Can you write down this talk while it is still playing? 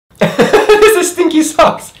This is stinky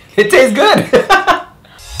socks. It tastes good.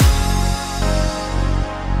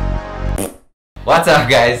 What's up,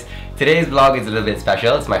 guys? Today's vlog is a little bit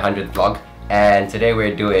special. It's my 100th vlog. And today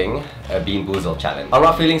we're doing a BeanBoozeled challenge. I'm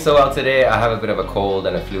not feeling so well today. I have a bit of a cold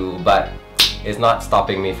and a flu, but it's not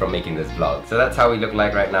stopping me from making this vlog. So that's how we look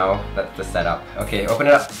like right now. That's the setup. Okay, open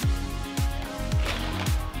it up.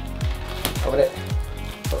 Open it.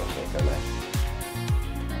 Okay, so nice.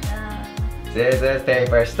 Scissors,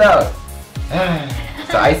 paper, stone.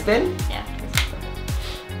 So I spin? Yeah.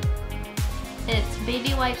 It's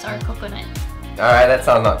baby wipes or coconut. Alright, that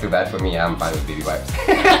sounds not too bad for me. I'm fine with baby wipes.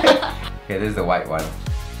 Okay, this is the white one.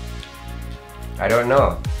 I don't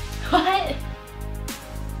know. What?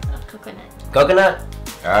 Oh, coconut. Coconut?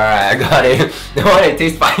 Alright, I got it. The one, it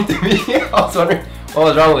tastes fine to me. I was wondering what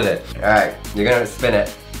was wrong with it. Alright, you're gonna spin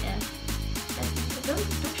it. Yeah. Don't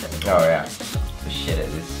show it. Oh yeah. So shit at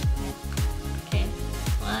this. Okay.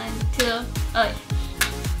 1, 2. Oh.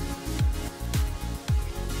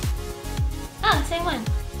 Ah, same one.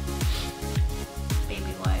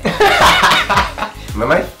 Baby wipe.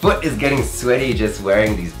 My foot is getting sweaty just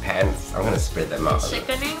wearing these pants. I'm gonna spread them out. It's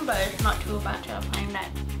sickening, but it's not too bad to find that.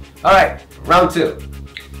 Alright, round 2.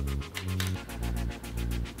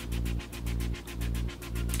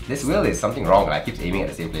 This wheel is something wrong. I keep aiming at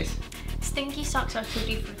the same place. Stinky socks are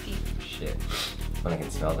tutti frutti. Shit. When I can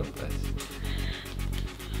smell them first.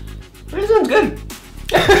 This one's good.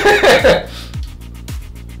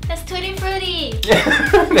 That's tutti frutti.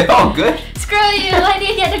 They're all good. Screw you! Why did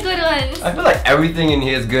you get the good ones? I feel like everything in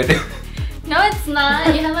here is good. No, it's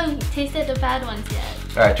not. You haven't tasted the bad ones yet.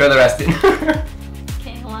 Alright, throw the rest in.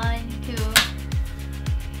 Okay, 1, 2.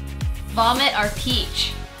 Vomit or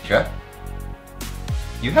peach? Sure.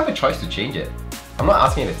 You have a choice to change it. I'm not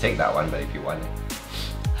asking you to take that one, but if you want it.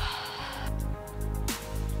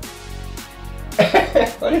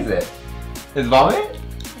 What is it? Is vomit?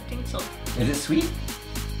 I think so. Is it sweet?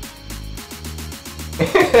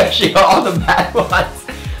 She got all the bad ones.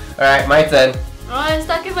 Alright, my turn. Oh, it's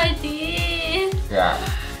stuck in my teeth. Yeah.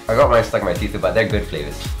 I got mine stuck in my teeth too, but they're good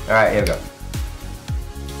flavors. Alright, here we go.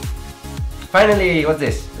 Finally, what's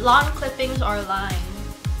this? Lawn clippings or lime?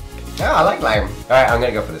 Yeah, I like lime. Alright, I'm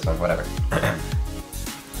gonna go for this one, whatever.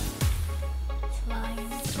 It's lime.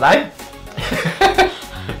 Lime?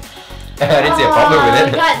 I didn't see a problem with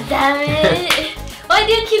it. God damn it! Why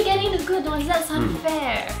do you keep getting the good ones? That's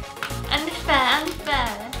unfair. Unfair.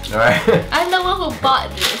 Alright. I'm the one who bought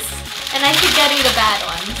this. And I keep getting the bad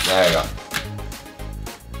ones. There you go.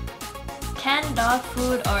 Canned dog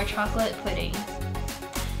food or chocolate pudding?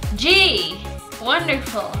 Gee!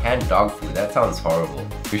 Wonderful. Canned dog food, that sounds horrible.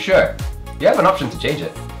 You sure? You have an option to change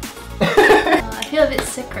it. I feel a bit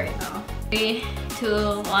sick right now. 3,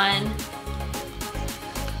 2, 1.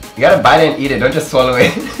 You gotta bite it and eat it, don't just swallow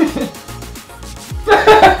it.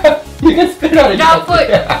 You can spit out it. Dog food!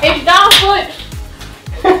 It's dog food!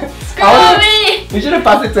 Screw me! You should have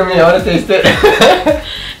passed it to me, I wanna taste it.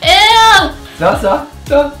 Ew! Smell.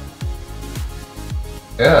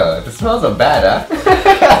 Ew, the smells are bad,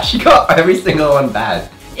 huh? She got every single one bad.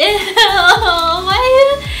 Ew! Why?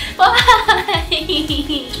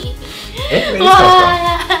 It really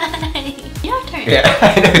Why? Your turn. Yeah,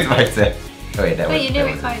 I know it's my turn. Oh, wait, Wait, you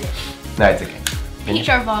didn't record it. No, it's okay. Peach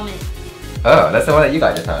or vomit? Oh, that's the one that you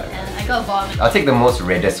got just now. Yeah, I got vomit. I'll take the most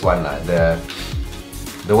reddest one,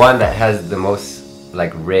 the one that has the most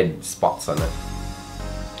like red spots on it.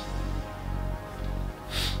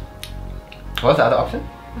 What's the other option?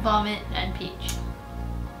 Vomit and peach.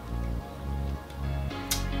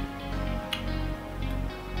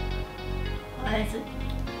 What is it?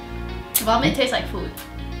 Vomit tastes like food.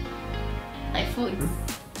 Like food.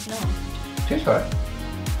 No. Cheers for it.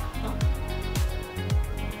 No.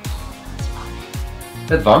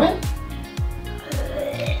 That's vomit?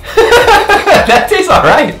 That tastes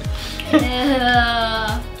alright.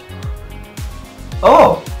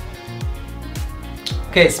 Oh.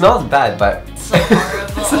 Okay, it smells bad, but So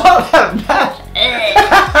horrible. it's not that bad.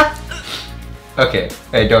 Okay,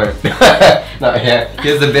 hey, don't. Not here.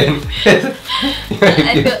 Here's the bin.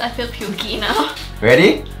 I feel pukey now.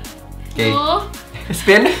 Ready? Okay. No.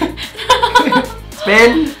 Spin.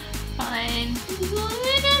 Spin. Fine.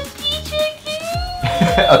 Vomit and peach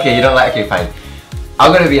again. Okay, you don't like. Okay, fine.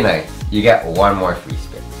 I'm gonna be nice. You get one more free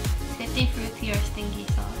spin. Tutti frutti or stinky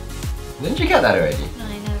sauce? Didn't you get that already? No,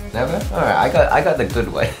 I never. Never? Alright, I got the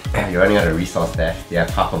good one. You're running out of resource there. You have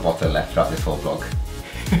half a bottle left throughout this whole vlog.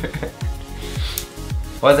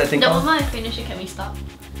 What is that thing The called? moment I finish it, can we stop?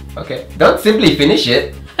 Okay. Don't simply finish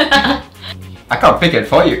it. I can't pick it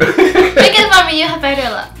for you. Pick it for me, you have better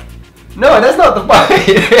luck. No, that's not the point.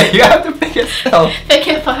 You have to pick Make yourself. Pick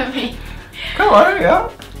it for me. Come on, hurry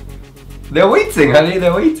up. They're waiting, honey.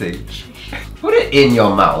 They're waiting. Put it in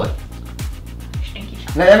your mouth.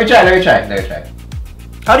 Let me try.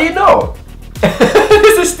 How do you know?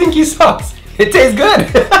 This is stinky socks. It tastes good.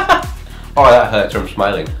 Oh, that hurts from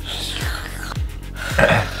smiling.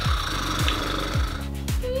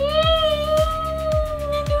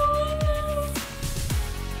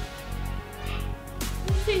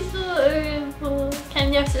 This is so horrible.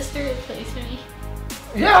 Can your sister replace me?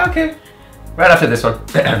 Yeah, okay. Right after this one.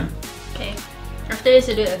 Okay. After this,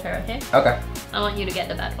 you do it with her, okay? Okay. I want you to get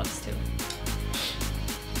the bad ones too.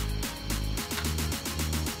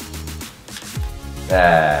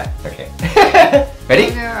 Okay. Ready?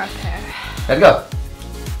 Sugar or pear? Let's go.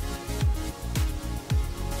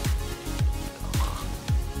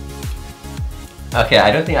 Okay,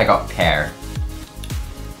 I don't think I got pear.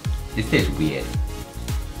 This tastes weird.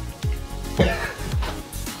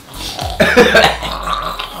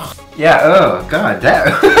 Yeah, oh god, that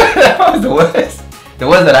was the worst. The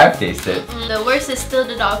worst that I've tasted. The worst is still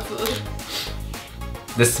the dog food.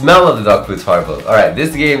 The smell of the dog food's horrible. Alright,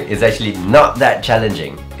 this game is actually not that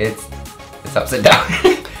challenging. It's upside down.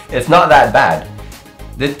 It's not that bad.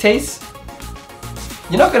 The taste,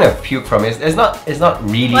 you're not gonna puke from it. It's not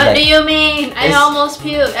really What like, do you mean? I almost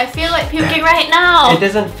puked. I feel like puking right now. it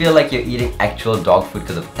doesn't feel like you're eating actual dog food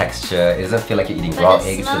because of the texture. It doesn't feel like you're eating raw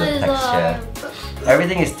eggs because of the texture.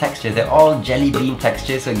 Everything is texture. They're all jelly bean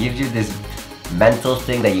texture, so it gives you this mental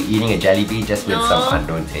thing that you're eating a jelly bean just with some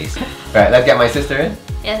unknown taste. Alright, let's get my sister in.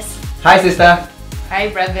 Yes. Hi sister! Hi,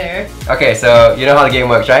 brother. Okay, so you know how the game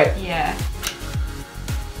works, right? Yeah.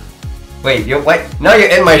 Wait, you what? Now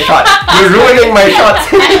you're in my shot. You're ruining my shot.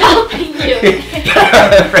 I'm helping you.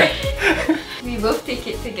 We both take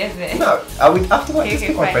it together. No, are we after what? Okay, Just okay,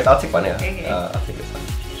 take one fine. first. I'll take one, yeah. Okay. I'll take this one.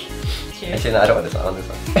 Cheers. Actually, no, I don't want this one. I want this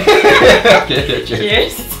one. Okay,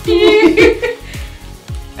 cheers. Cheers.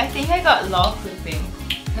 I think I got lawn clipping.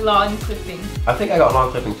 Lawn clipping. I think I got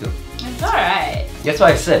long clipping too. It's alright. That's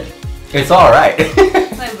what I said. It's alright.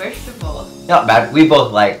 It's like vegetable. Not bad. We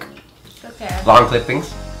both like It's okay. long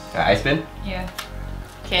clippings. Alright, I spin. Yeah.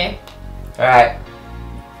 Okay. Alright.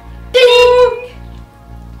 Ding!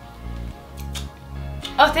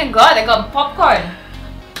 Oh, thank God, I got popcorn.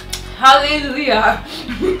 Hallelujah.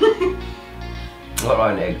 What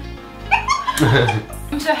about an egg?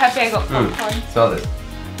 I'm so happy I got popcorn. Smell this.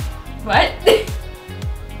 What?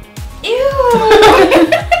 Ew!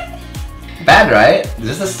 Bad, right?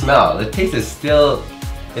 Just the smell. The taste is still,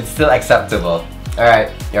 it's still acceptable.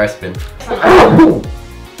 Alright, your spin.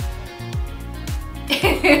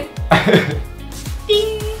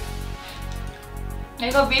 Ding! I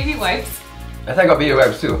got baby wipes. I think I got baby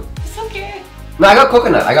wipes too. It's okay. No, I got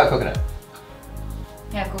coconut. I got coconut.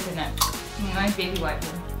 Yeah, coconut. Nice baby wipe.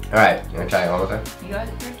 Alright, you wanna try it one more time? You got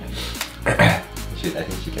it first. I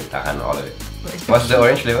think she can tahan all of it. What's the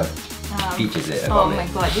orange flavor? Peach is it? Oh my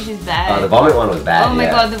god, this is bad. The vomit one was bad. Oh my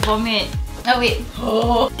yeah. god, the vomit. Oh wait.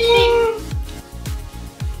 Oh. Ding!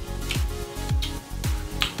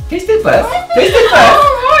 Taste it first. What? Taste it first.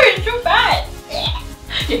 Oh, it's so bad.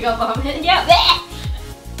 You got vomit? Yeah.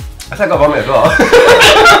 I thought I got vomit as well.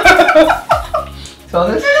 So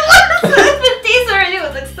this? The taste already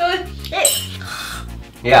was like so shit.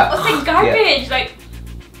 Yeah. It was like garbage. Like.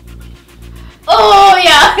 Oh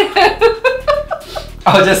yeah.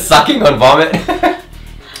 I was just sucking on vomit.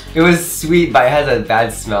 It was sweet, but it has a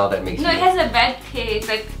bad smell that makes No, me. it has a bad taste,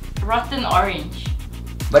 like rotten orange.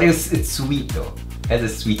 But it's sweet though. It has a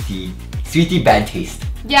sweety bad taste.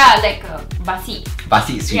 Yeah, like basi.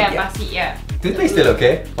 Basi is sweet. Yeah, Yeah. basi. Yeah. Toothpaste still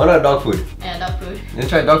okay. What about dog food? Yeah, dog food. You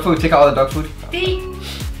try dog food. Take out all the dog food. Ding.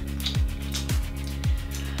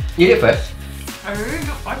 Eat it first. I really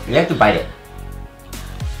don't like You have to bite it.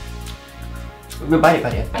 No, bite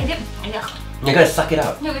it. I didn't. You're gonna suck it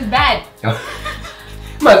out. No, it was bad.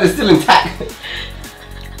 Man, it's still intact.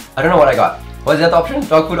 I don't know what I got. What's the other option?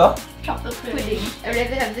 Dog food or? Chocolate Pudding. I'd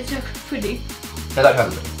rather have the chocolate pudding. I got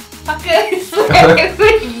chocolate. Fuckers.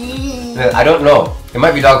 I don't know. It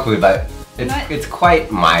might be dog food, but Not- it's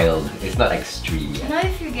quite mild. It's not extreme yet. Not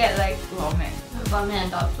if you get like vomit. Vomit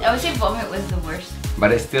and dog food. I would say vomit was the worst.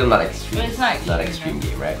 But it's still not extreme. But it's not Not extreme,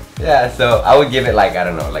 extreme game, right? Yeah, so I would give it like, I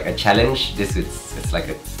don't know, like a challenge. This it's like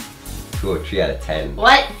a 2 or 3 out of 10.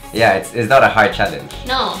 What? Yeah, it's not a hard challenge.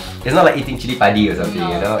 No. It's not like eating chili padi or something,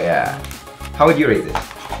 No. you know? Yeah. How would you rate this?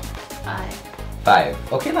 5.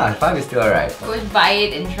 5. Okay lah, 5 is still alright. Go buy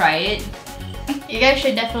it and try it. You guys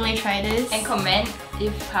should definitely try this. And comment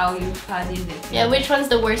if how is it. Yeah, which one's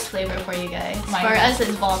the worst flavor for you guys? Mine. For us,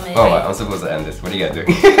 it's vomit. Oh, I'm supposed to end this. What are you guys doing?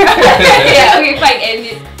 Yeah, okay, fine, end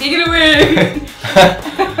it. Take it away.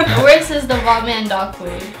 The worst is the vomit and dog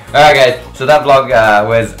food. Alright guys, so that vlog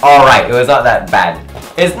was alright. It was not that bad.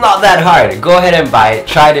 It's not that hard. Go ahead and buy it.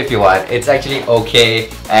 Try it if you want. It's actually okay.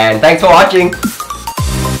 And thanks for watching.